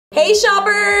Hey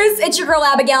shoppers, it's your girl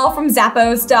Abigail from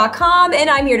Zappos.com and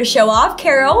I'm here to show off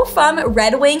Carol from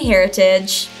Red Wing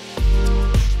Heritage.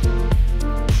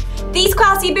 These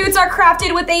classy boots are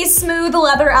crafted with a smooth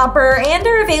leather upper and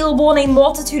are available in a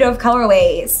multitude of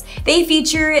colorways. They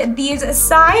feature these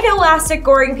side elastic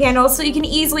goring panels so you can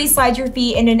easily slide your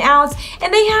feet in and out,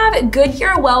 and they have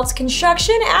Goodyear welt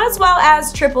construction as well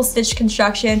as triple stitch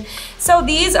construction. So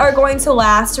these are going to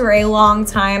last for a long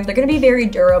time. They're going to be very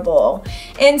durable.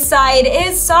 Inside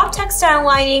is soft textile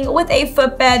lining with a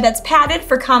footbed that's padded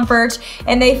for comfort,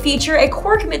 and they feature a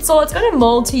Cork midsole. It's going to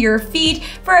mold to your feet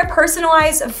for a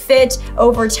personalized fit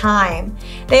over time.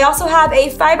 They also have a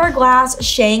fiberglass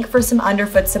shank for some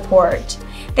underfoot support.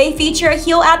 They feature a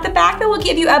heel at the back that will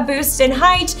give you a boost in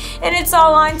height, and it's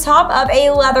all on top of a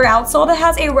leather outsole that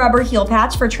has a rubber heel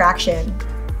patch for traction.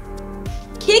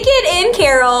 Kick it in,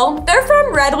 Carol. They're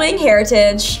from Red Wing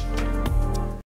Heritage.